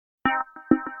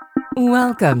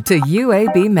Welcome to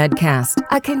UAB Medcast,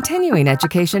 a continuing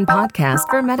education podcast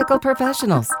for medical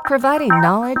professionals, providing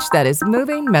knowledge that is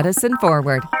moving medicine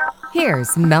forward.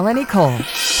 Here's Melanie Cole.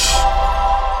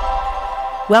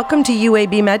 Welcome to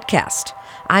UAB Medcast.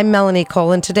 I'm Melanie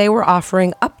Cole, and today we're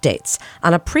offering updates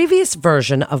on a previous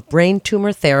version of Brain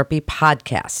Tumor Therapy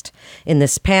podcast. In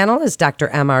this panel is Dr.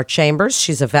 M.R. Chambers.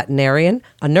 She's a veterinarian,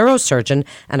 a neurosurgeon,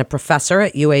 and a professor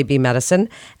at UAB Medicine,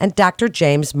 and Dr.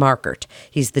 James Markert.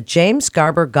 He's the James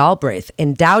Garber Galbraith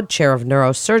Endowed Chair of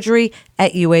Neurosurgery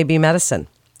at UAB Medicine.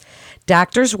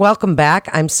 Doctors, welcome back.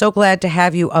 I'm so glad to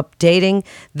have you updating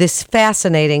this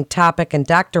fascinating topic. And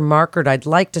Dr. Markert, I'd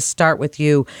like to start with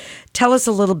you. Tell us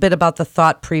a little bit about the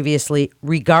thought previously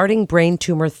regarding brain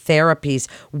tumor therapies.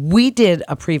 We did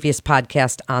a previous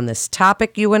podcast on this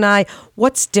topic, you and I.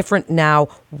 What's different now?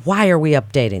 Why are we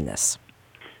updating this?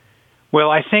 Well,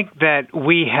 I think that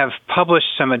we have published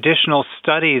some additional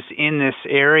studies in this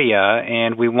area,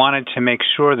 and we wanted to make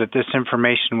sure that this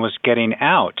information was getting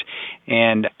out.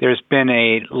 And there's been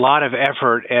a lot of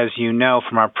effort, as you know,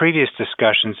 from our previous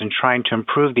discussions in trying to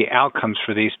improve the outcomes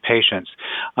for these patients.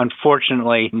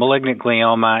 Unfortunately, malignant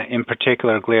glioma, in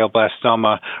particular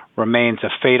glioblastoma, remains a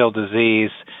fatal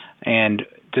disease, and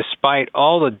despite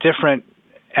all the different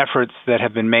efforts that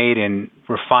have been made in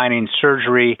refining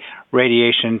surgery,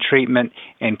 radiation treatment,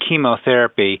 and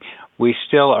chemotherapy, we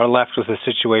still are left with a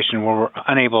situation where we're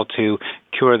unable to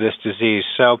cure this disease.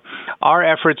 So our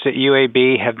efforts at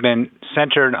UAB have been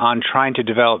centered on trying to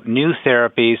develop new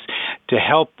therapies to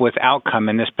help with outcome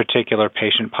in this particular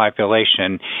patient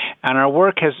population. And our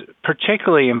work has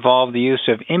particularly involved the use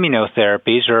of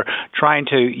immunotherapies, or trying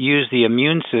to use the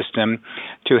immune system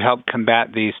to help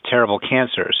combat these terrible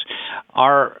cancers.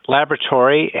 Our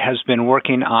laboratory has been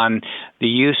working on the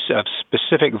use of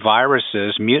specific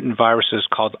viruses, mutant viruses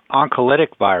called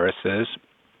oncolytic viruses.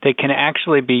 They can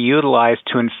actually be utilized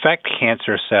to infect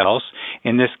cancer cells,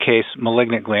 in this case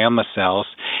malignant glioma cells,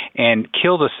 and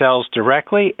kill the cells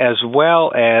directly, as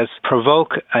well as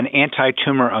provoke an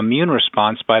anti-tumor immune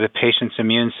response by the patient's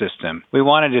immune system. We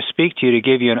wanted to speak to you to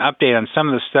give you an update on some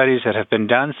of the studies that have been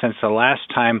done since the last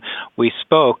time we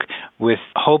spoke, with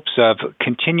hopes of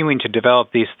continuing to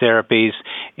develop these therapies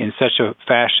in such a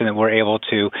fashion that we're able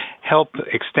to help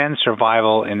extend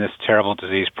survival in this terrible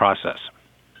disease process.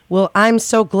 Well, I'm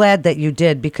so glad that you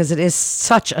did, because it is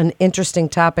such an interesting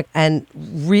topic, and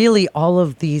really all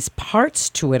of these parts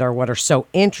to it are what are so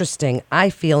interesting,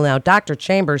 I feel. Now, Dr.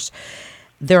 Chambers,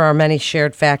 there are many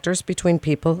shared factors between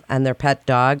people and their pet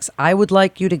dogs. I would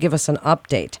like you to give us an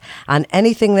update on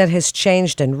anything that has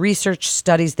changed in research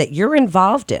studies that you're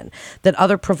involved in that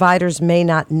other providers may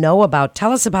not know about.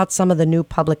 Tell us about some of the new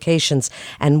publications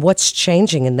and what's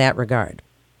changing in that regard.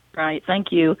 Right, thank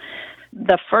you.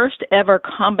 The first ever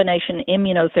combination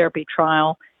immunotherapy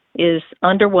trial is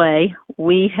underway.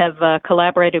 We have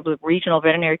collaborated with regional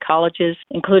veterinary colleges,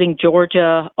 including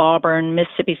Georgia, Auburn,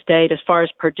 Mississippi State, as far as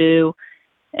Purdue,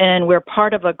 and we're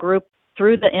part of a group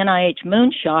through the NIH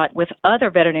Moonshot with other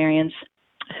veterinarians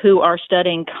who are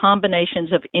studying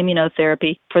combinations of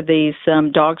immunotherapy for these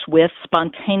dogs with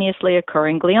spontaneously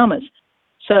occurring gliomas.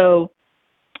 So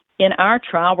in our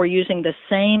trial, we're using the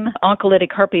same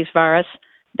oncolytic herpes virus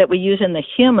that we use in the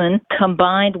human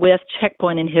combined with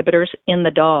checkpoint inhibitors in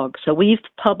the dog. So we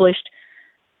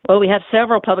have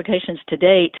several publications to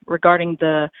date regarding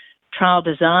the trial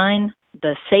design,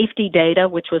 the safety data,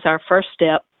 which was our first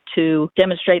step to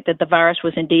demonstrate that the virus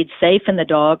was indeed safe in the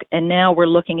dog, and now we're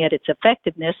looking at its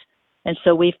effectiveness. And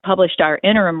so we've published our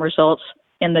interim results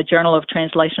in the Journal of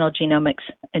Translational Genomics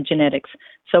and Genetics.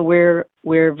 So we're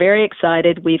very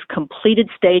excited. We've completed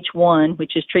stage 1,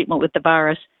 which is treatment with the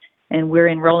virus, and we're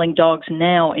enrolling dogs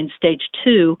now in stage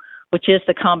 2, which is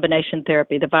the combination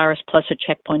therapy, the virus plus a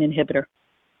checkpoint inhibitor.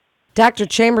 Dr.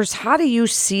 Chambers, how do you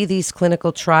see these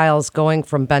clinical trials going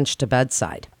from bench to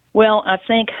bedside? Well, I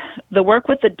think the work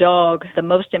with the dog, the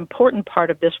most important part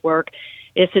of this work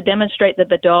is to demonstrate that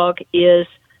the dog is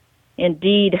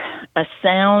indeed a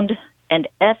sound and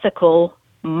ethical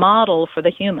model for the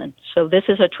human. So this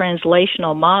is a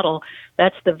translational model.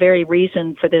 That's the very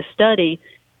reason for this study,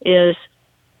 is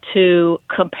to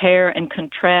compare and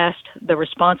contrast the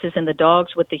responses in the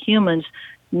dogs with the humans.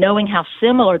 Knowing how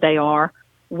similar they are,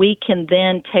 we can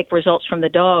then take results from the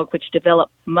dog, which develop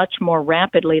much more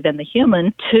rapidly than the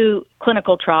human, to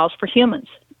clinical trials for humans.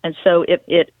 And so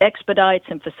it expedites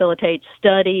and facilitates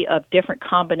study of different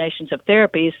combinations of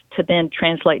therapies to then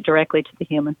translate directly to the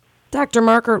human. Dr.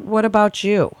 Markert, what about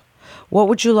you? What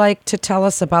would you like to tell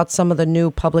us about some of the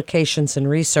new publications and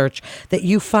research that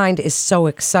you find is so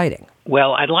exciting?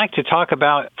 Well, I'd like to talk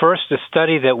about first a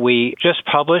study that we just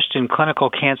published in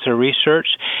Clinical Cancer Research,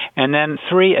 and then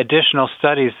 3 additional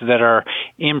studies that are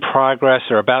in progress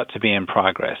or about to be in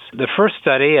progress. The first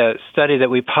study, a study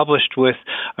that we published with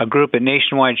a group at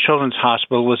Nationwide Children's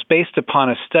Hospital, was based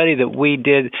upon a study that we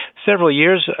did several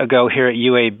years ago here at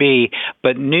UAB,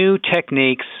 but new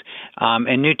techniques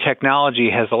and new technology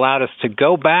has allowed us to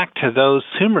go back to those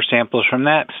tumor samples from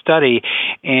that study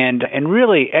and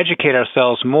really educate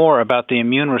ourselves more about the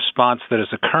immune response that is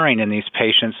occurring in these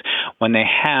patients when they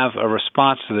have a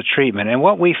response to the treatment. And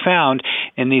what we found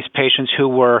in these patients who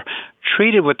were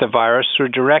treated with the virus through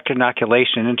direct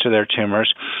inoculation into their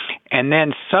tumors, and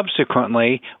then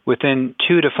subsequently, within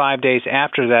 2 to 5 days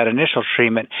after that initial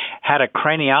treatment, had a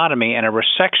craniotomy and a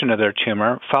resection of their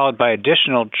tumor, followed by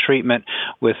additional treatment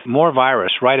with more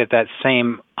virus right at that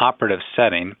same operative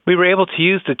setting. We were able to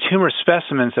use the tumor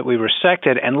specimens that we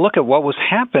resected and look at what was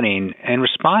happening in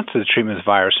response to the treatment with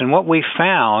virus. And what we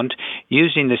found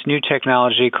using this new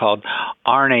technology called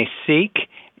RNA-seq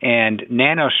and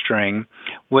nanostring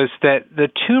was that the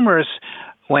tumors,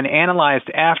 when analyzed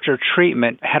after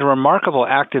treatment, had a remarkable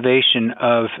activation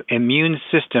of immune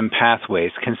system pathways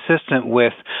consistent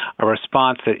with a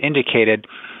response that indicated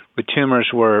the tumors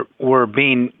were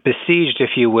being besieged,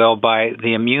 if you will, by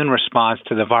the immune response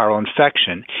to the viral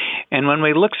infection. And when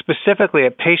we looked specifically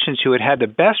at patients who had had the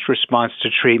best response to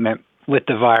treatment with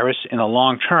the virus in the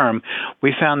long term,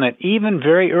 we found that even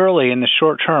very early in the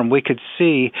short term, we could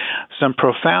see some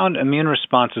profound immune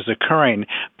responses occurring,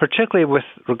 particularly with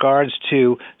regards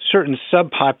to certain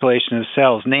subpopulations of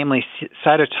cells, namely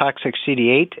cytotoxic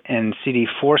CD8 and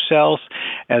CD4 cells,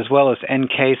 as well as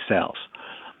NK cells.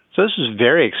 So this was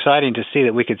very exciting to see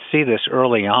that we could see this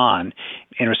early on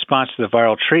in response to the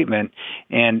viral treatment,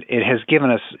 and it has given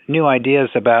us new ideas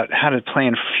about how to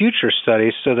plan future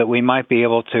studies so that we might be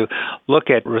able to look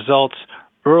at results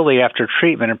early after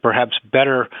treatment and perhaps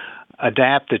better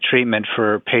adapt the treatment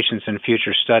for patients in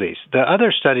future studies. The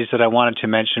other studies that I wanted to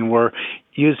mention were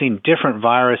using different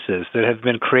viruses that have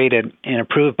been created and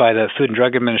approved by the Food and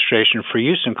Drug Administration for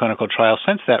use in clinical trials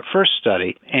since that first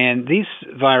study. And these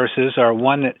viruses are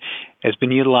one that has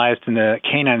been utilized in the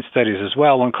canine studies as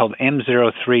well, one called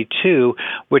M032,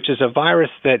 which is a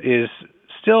virus that is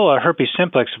still a herpes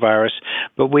simplex virus,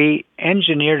 but we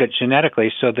engineered it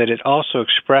genetically so that it also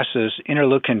expresses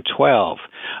interleukin-12,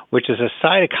 which is a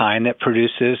cytokine that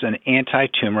produces an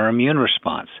anti-tumor immune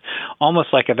response, almost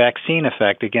like a vaccine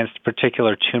effect against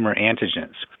particular tumor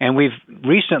antigens. And we've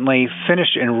recently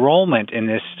finished enrollment in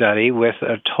this study with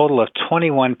a total of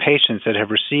 21 patients that have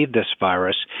received this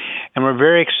virus, and we're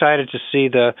very excited to see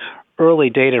the early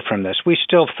data from this. We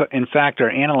still, in fact, are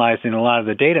analyzing a lot of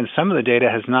the data, and some of the data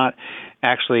has not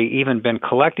actually even been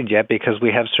collected yet because we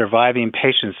have surviving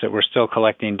patients that we're still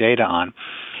collecting data on.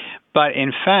 But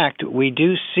in fact, we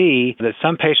do see that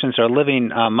some patients are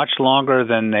living much longer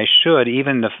than they should,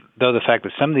 even though the fact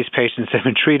that some of these patients have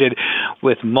been treated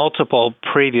with multiple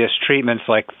previous treatments,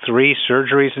 like 3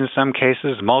 surgeries in some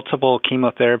cases, multiple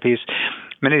chemotherapies.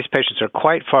 Many of these patients are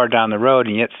quite far down the road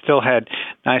and yet still had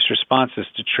nice responses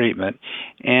to treatment.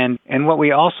 And what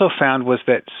we also found was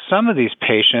that some of these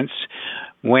patients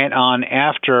went on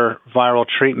after viral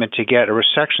treatment to get a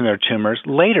resection of their tumors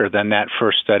later than that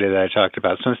first study that I talked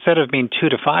about. So instead of being 2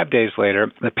 to 5 days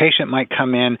later, the patient might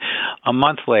come in a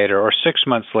month later or 6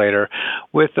 months later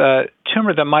with a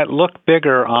tumor that might look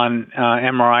bigger on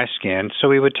MRI scan. So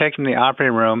we would take them to the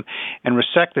operating room and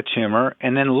resect the tumor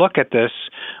and then look at this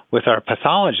with our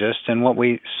pathologist. And what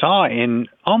we saw in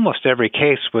almost every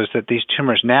case was that these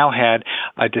tumors now had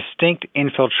a distinct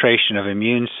infiltration of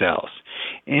immune cells,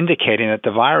 indicating that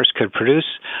the virus could produce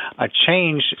a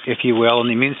change, if you will, in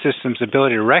the immune system's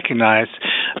ability to recognize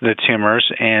the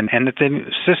tumors, and that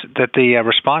the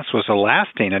response was a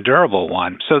lasting, a durable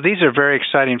one. So these are very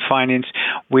exciting findings.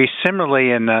 We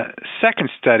similarly, in the second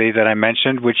study that I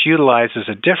mentioned, which utilizes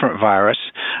a different virus,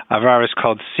 a virus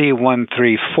called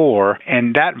C134,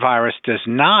 and that virus does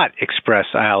not express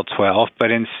IL-12,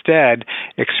 but instead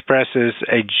expresses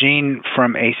a gene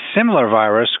from a similar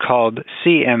virus called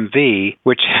CMV,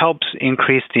 which helps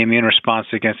increase the immune response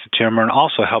against the tumor and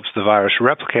also helps the virus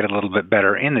replicate a little bit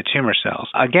better in the tumor cells.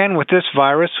 Again, with this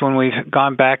virus, when we've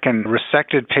gone back and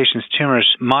resected patients'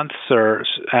 tumors months or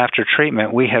after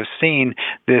treatment, we have seen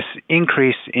this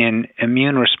increase in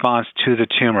immune response to the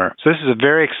tumor. So this is a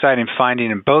very exciting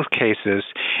finding in both cases,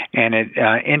 and it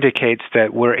indicates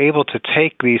that we're able to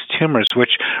take these tumors,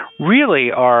 which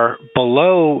really are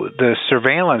below the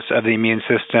surveillance of the immune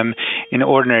system in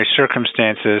ordinary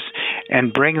circumstances,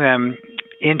 and bring them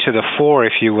into the fore,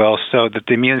 if you will, so that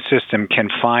the immune system can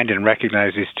find and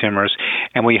recognize these tumors,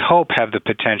 and we hope have the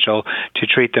potential to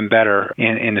treat them better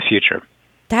in the future.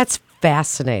 That's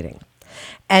fascinating.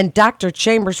 And Dr.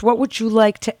 Chambers, what would you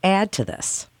like to add to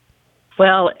this?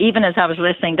 Well, even as I was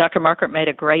listening, Dr. Markert made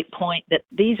a great point that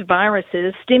these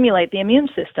viruses stimulate the immune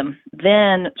system,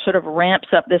 then sort of ramps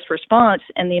up this response,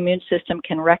 and the immune system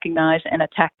can recognize and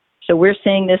attack. So we're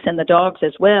seeing this in the dogs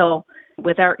as well.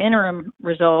 With our interim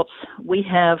results, we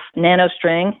have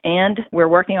nanostring, and we're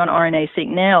working on RNA-seq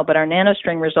now, but our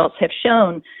nanostring results have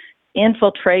shown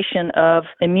infiltration of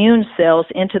immune cells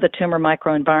into the tumor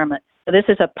microenvironment. So this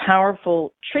is a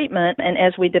powerful treatment, and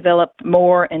as we develop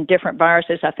more and different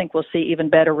viruses, I think we'll see even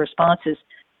better responses.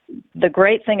 The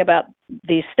great thing about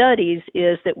these studies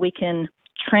is that we can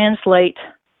translate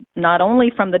not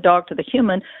only from the dog to the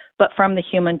human, but from the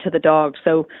human to the dog.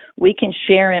 So we can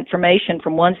share information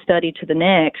from one study to the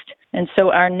next. And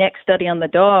so our next study on the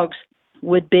dogs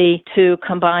would be to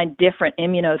combine different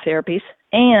immunotherapies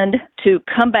and to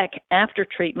come back after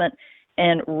treatment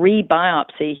and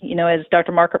re-biopsy. You know, as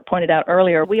Dr. Markert pointed out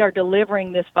earlier, we are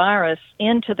delivering this virus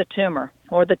into the tumor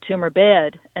or the tumor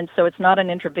bed. And so it's not an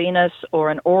intravenous or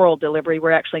an oral delivery.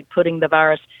 We're actually putting the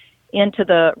virus into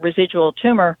the residual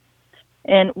tumor.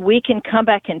 And we can come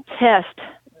back and test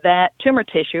that tumor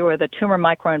tissue or the tumor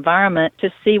microenvironment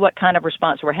to see what kind of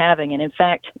response we're having. And in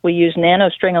fact, we use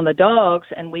nanostring on the dogs,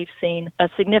 and we've seen a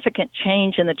significant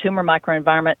change in the tumor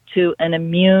microenvironment to an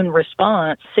immune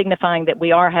response, signifying that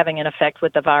we are having an effect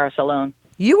with the virus alone.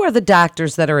 You are the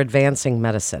doctors that are advancing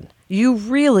medicine. You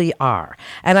really are.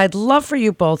 And I'd love for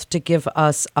you both to give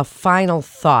us a final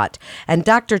thought. And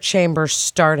Dr. Chambers,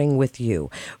 starting with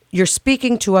you. You're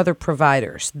speaking to other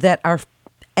providers that are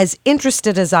as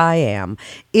interested as I am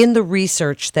in the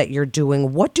research that you're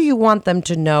doing. What do you want them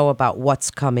to know about what's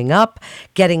coming up,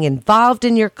 getting involved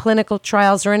in your clinical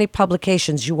trials, or any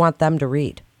publications you want them to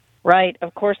read? Right.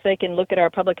 Of course, they can look at our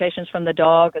publications from the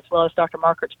dog as well as Dr.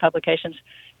 Markert's publications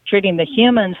treating the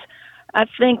humans. I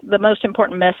think the most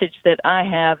important message that I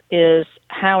have is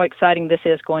how exciting this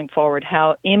is going forward,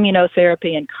 how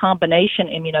immunotherapy and combination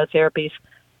immunotherapies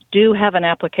do have an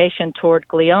application toward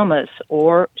gliomas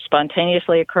or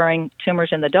spontaneously occurring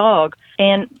tumors in the dog,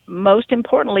 and most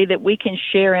importantly, that we can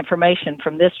share information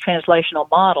from this translational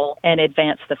model and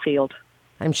advance the field.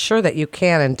 I'm sure that you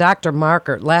can. And Dr.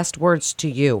 Markert, last words to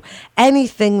you.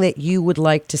 Anything that you would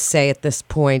like to say at this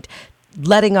point,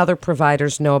 letting other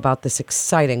providers know about this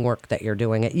exciting work that you're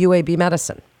doing at UAB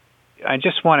Medicine? I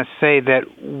just want to say that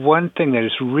one thing that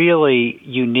is really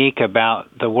unique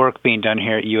about the work being done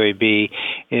here at UAB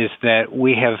is that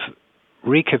we have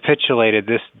recapitulated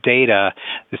this data,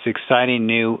 this exciting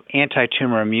new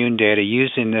anti-tumor immune data,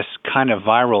 using this kind of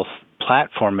viral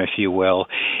platform, if you will,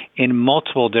 in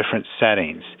multiple different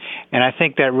settings. And I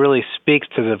think that really speaks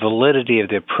to the validity of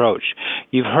the approach.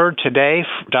 You've heard today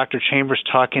Dr. Chambers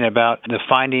talking about the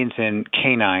findings in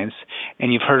canines,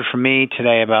 and you've heard from me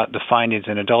today about the findings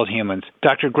in adult humans.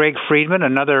 Dr. Greg Friedman,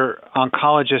 another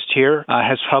oncologist here,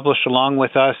 has published along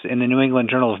with us in the New England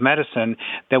Journal of Medicine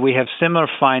that we have similar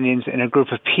findings in a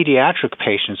group of pediatric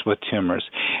patients with tumors.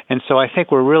 And so I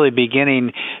think we're really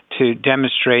beginning to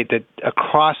demonstrate that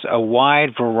across a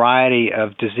wide variety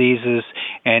of diseases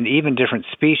and even different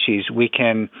species, we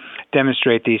can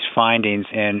demonstrate these findings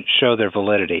and show their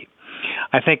validity.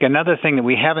 I think another thing that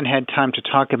we haven't had time to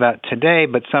talk about today,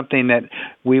 but something that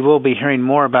we will be hearing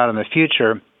more about in the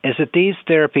future, is that these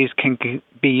therapies can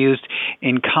be used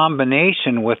in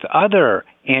combination with other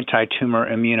anti-tumor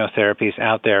immunotherapies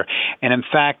out there. And in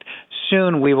fact,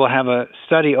 soon we will have a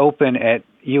study open at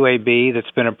UAB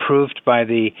that's been approved by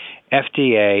the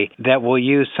FDA that will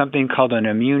use something called an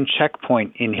immune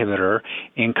checkpoint inhibitor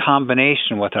in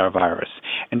combination with our virus.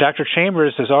 And Dr.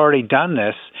 Chambers has already done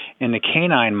this in the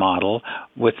canine model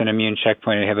with an immune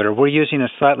checkpoint inhibitor. We're using a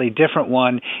slightly different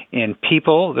one in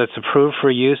people that's approved for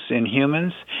use in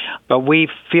humans, but we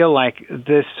feel like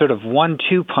this sort of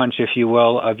 1-2 punch, if you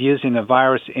will, of using the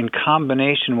virus in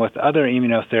combination with other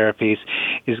immunotherapies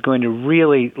is going to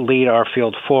really lead our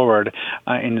field forward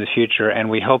in the future, and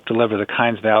we hope to deliver the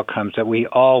kinds of outcomes that we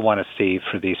all want to see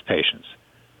for these patients.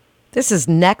 This is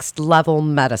next level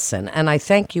medicine, and I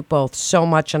thank you both so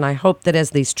much, and I hope that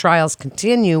as these trials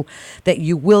continue that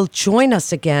you will join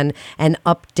us again and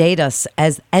update us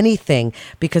as anything,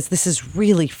 because this is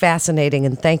really fascinating,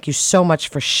 and thank you so much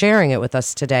for sharing it with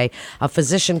us today. A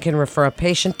physician can refer a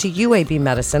patient to UAB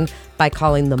Medicine by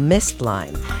calling the MIST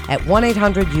line at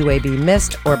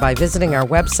 1-800-UAB-MIST or by visiting our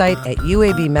website at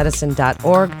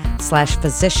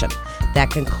uabmedicine.org/physician. That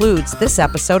concludes this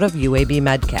episode of UAB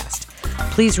Medcast.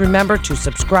 Please remember to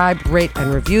subscribe, rate,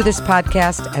 and review this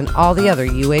podcast and all the other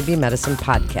UAB Medicine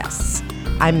podcasts.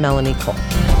 I'm Melanie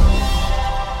Cole.